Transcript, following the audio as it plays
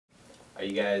Are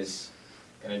you guys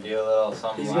gonna do a little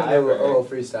something He's live? gonna do a little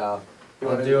freestyle.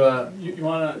 I'll do a... You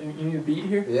need a beat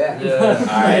here? Yeah.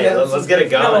 Alright, let's get it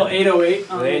going. A little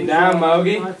 808. Lay it down,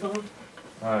 Mogi.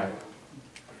 Alright.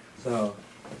 So...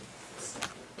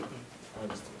 I'll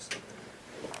just do something.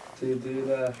 So you do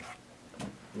the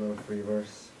little free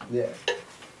verse. Yeah.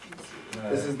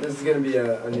 This is gonna be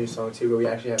a new song too, but we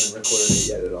actually haven't recorded it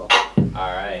yet at all.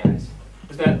 Alright.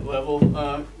 Is that level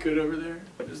good over there?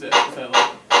 Is that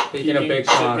like... Speaking of big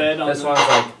song, this one's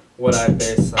like what I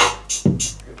bass like.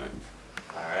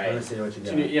 Alright. Let me see what you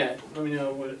got. Yeah, let me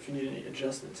know if you need any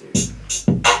adjustments here.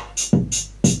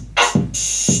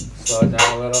 Slow it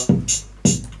down a little.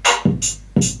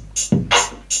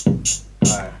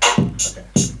 Alright, okay,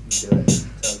 do it.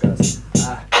 So it goes.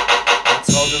 I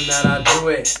told them that I do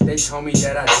it, they told me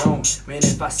that I don't. Man,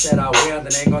 if I said I will,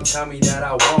 then they gon' tell me that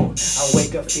I won't. I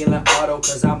wake up feeling auto,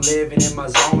 cause I'm living in my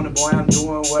zone. And boy, I'm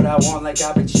doing what I want, like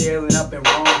I've been chilling up in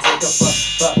Rome. Take a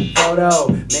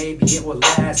photo, maybe it will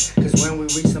last. Cause when we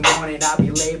reach the morning, I'll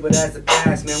be labeled as the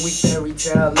past. Man, we fairy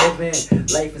tale living,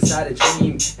 life inside a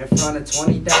dream. In front of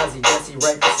 20,000, Jesse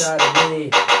right beside of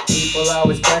me. People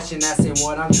always question, asking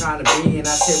what I'm trying to be. And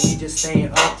I said we just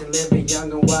staying up and living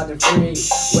young and wild and free.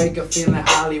 Wake up feeling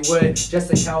Hollywood, just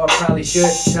like how I probably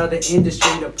should. Tell the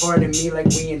industry to pardon me like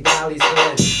we in Dolly's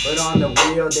hood. But on the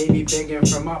wheel, they be begging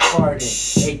for my pardon.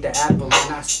 Ate the apple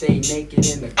and I stay naked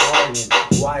in the garden.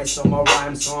 Why so my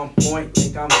rhymes on point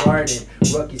like I'm guarding.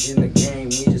 Rookies in the game,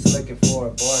 we just looking for a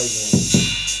bargain.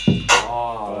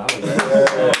 Oh, that was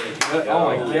good. Oh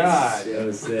my god. That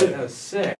was sick. That was sick.